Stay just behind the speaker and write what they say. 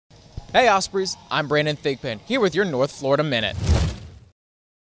Hey Ospreys, I'm Brandon Thigpen, here with your North Florida Minute.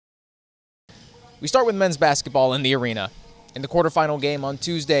 We start with men's basketball in the arena. In the quarterfinal game on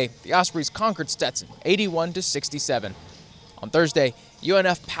Tuesday, the Ospreys conquered Stetson 81-67. On Thursday,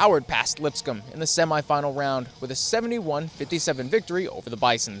 UNF powered past Lipscomb in the semifinal round with a 71-57 victory over the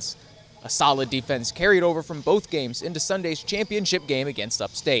Bisons. A solid defense carried over from both games into Sunday's championship game against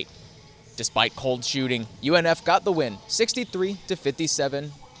Upstate. Despite cold shooting, UNF got the win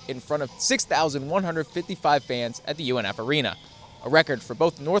 63-57 in front of 6,155 fans at the UNF Arena, a record for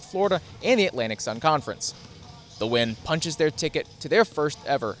both North Florida and the Atlantic Sun Conference. The win punches their ticket to their first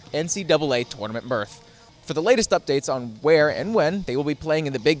ever NCAA tournament berth. For the latest updates on where and when they will be playing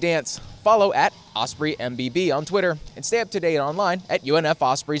in the Big Dance, follow at OspreyMBB on Twitter and stay up to date online at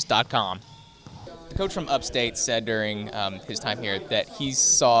UNFOspreys.com. The coach from Upstate said during his time here that he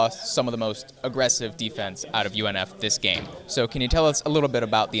saw some of the most aggressive defense out of UNF this game. So can you tell us a little bit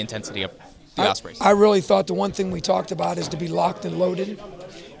about the intensity of the Ospreys? I really thought the one thing we talked about is to be locked and loaded.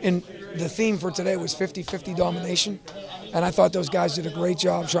 And the theme for today was 50-50 domination. And I thought those guys did a great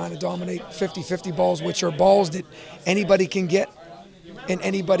job trying to dominate 50-50 balls, which are balls that anybody can get and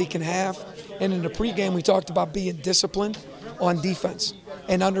anybody can have. And in the pregame, we talked about being disciplined on defense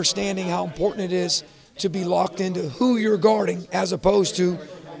and understanding how important it is to be locked into who you're guarding as opposed to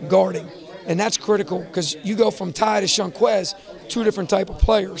guarding. And that's critical because you go from Ty to Shunquez, two different type of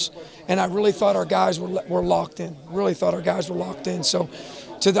players. And I really thought our guys were locked in. Really thought our guys were locked in. So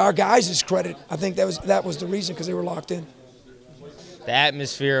to our guys' credit, I think that was the reason, because they were locked in. The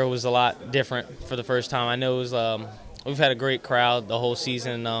atmosphere was a lot different for the first time. I know it was, we've had a great crowd the whole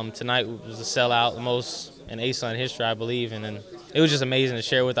season. Tonight was a sellout, the most in ASUN history, I believe. And it was just amazing to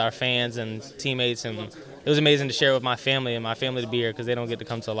share with our fans and teammates. And it was amazing to share with my family to be here because they don't get to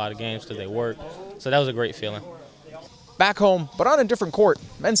come to a lot of games because they work. So that was a great feeling. Back home, but on a different court,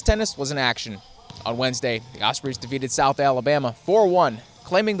 men's tennis was in action. On Wednesday, the Ospreys defeated South Alabama 4-1,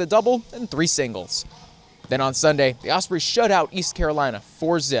 claiming the double and 3 singles. Then on Sunday, the Ospreys shut out East Carolina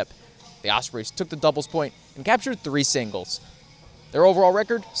 4-zip. The Ospreys took the doubles point and captured 3 singles. Their overall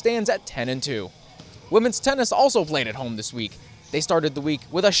record stands at 10-2. Women's tennis also played at home this week. They started the week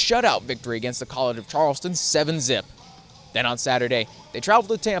with a shutout victory against the College of Charleston 7-zip. Then on Saturday, they traveled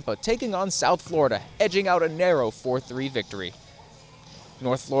to Tampa, taking on South Florida, edging out a narrow 4-3 victory.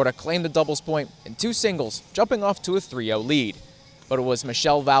 North Florida claimed the doubles point and 2 singles, jumping off to a 3-0 lead. But it was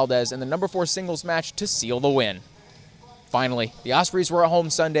Michelle Valdez in the number 4 singles match to seal the win. Finally, the Ospreys were at home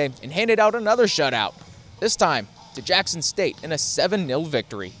Sunday and handed out another shutout, this time to Jackson State in a 7-0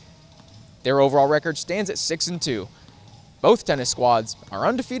 victory. Their overall record stands at 6-2. Both tennis squads are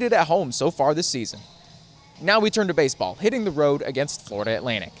undefeated at home so far this season. Now we turn to baseball, hitting the road against Florida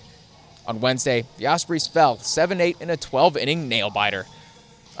Atlantic. On Wednesday, the Ospreys fell 7-8 in a 12-inning nail-biter.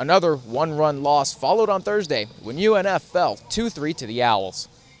 Another one-run loss followed on Thursday when UNF fell 2-3 to the Owls.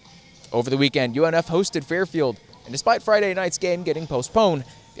 Over the weekend, UNF hosted Fairfield, and despite Friday night's game getting postponed,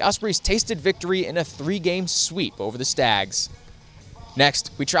 the Ospreys tasted victory in a 3-game sweep over the Stags.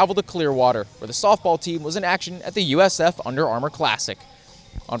 Next, we travel to Clearwater, where the softball team was in action at the USF Under Armour Classic.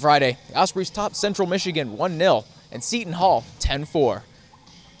 On Friday, the Ospreys topped Central Michigan 1-0 and Seton Hall 10-4.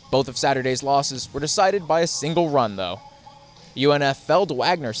 Both of Saturday's losses were decided by a single run, though. UNF fell to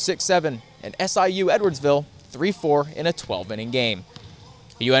Wagner 6-7 and SIU Edwardsville 3-4 in a 12-inning game.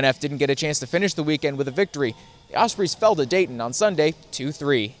 UNF didn't get a chance to finish the weekend with a victory. The Ospreys fell to Dayton on Sunday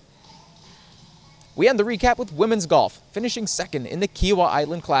 2-3. We end the recap with women's golf, finishing second in the Kiowa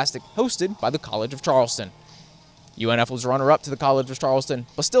Island Classic hosted by the College of Charleston. UNF was runner-up to the College of Charleston,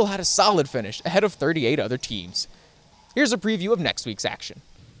 but still had a solid finish ahead of 38 other teams. Here's a preview of next week's action.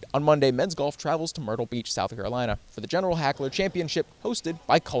 On Monday, men's golf travels to Myrtle Beach, South Carolina for the General Hackler Championship hosted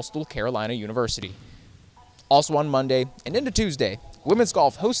by Coastal Carolina University. Also on Monday and into Tuesday, women's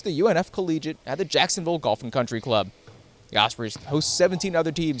golf hosts the UNF Collegiate at the Jacksonville Golf and Country Club. The Ospreys host 17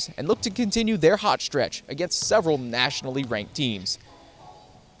 other teams and look to continue their hot stretch against several nationally ranked teams.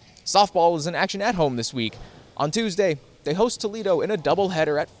 Softball is in action at home this week. On Tuesday, they host Toledo in a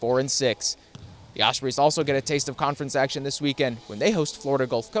doubleheader at 4-6. The Ospreys also get a taste of conference action this weekend when they host Florida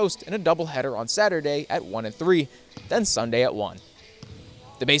Gulf Coast in a doubleheader on Saturday at 1-3, then Sunday at 1.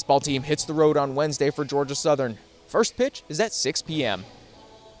 The baseball team hits the road on Wednesday for Georgia Southern. First pitch is at 6 p.m.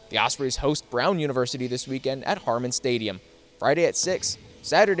 The Ospreys host Brown University this weekend at Harmon Stadium, Friday at 6,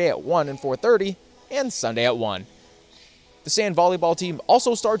 Saturday at 1 and 4:30, and Sunday at 1. The sand volleyball team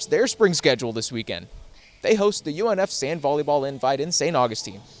also starts their spring schedule this weekend. They host the UNF Sand Volleyball Invite in St.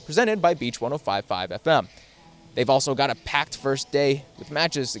 Augustine, presented by Beach 105.5 FM. They've also got a packed first day with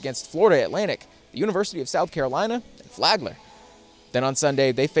matches against Florida Atlantic, the University of South Carolina, and Flagler. Then on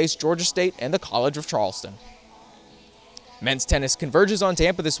Sunday, they face Georgia State and the College of Charleston. Men's tennis converges on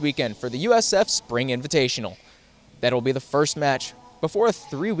Tampa this weekend for the USF Spring Invitational. That'll be the first match before a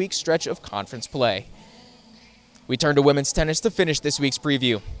 3-week stretch of conference play. We turn to women's tennis to finish this week's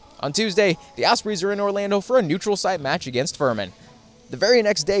preview. On Tuesday, the Ospreys are in Orlando for a neutral site match against Furman. The very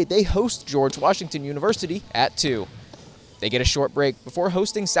next day, they host George Washington University at 2. They get a short break before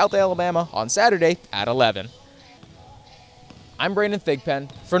hosting South Alabama on Saturday at 11. I'm Brandon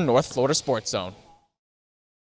Thigpen for North Florida Sports Zone.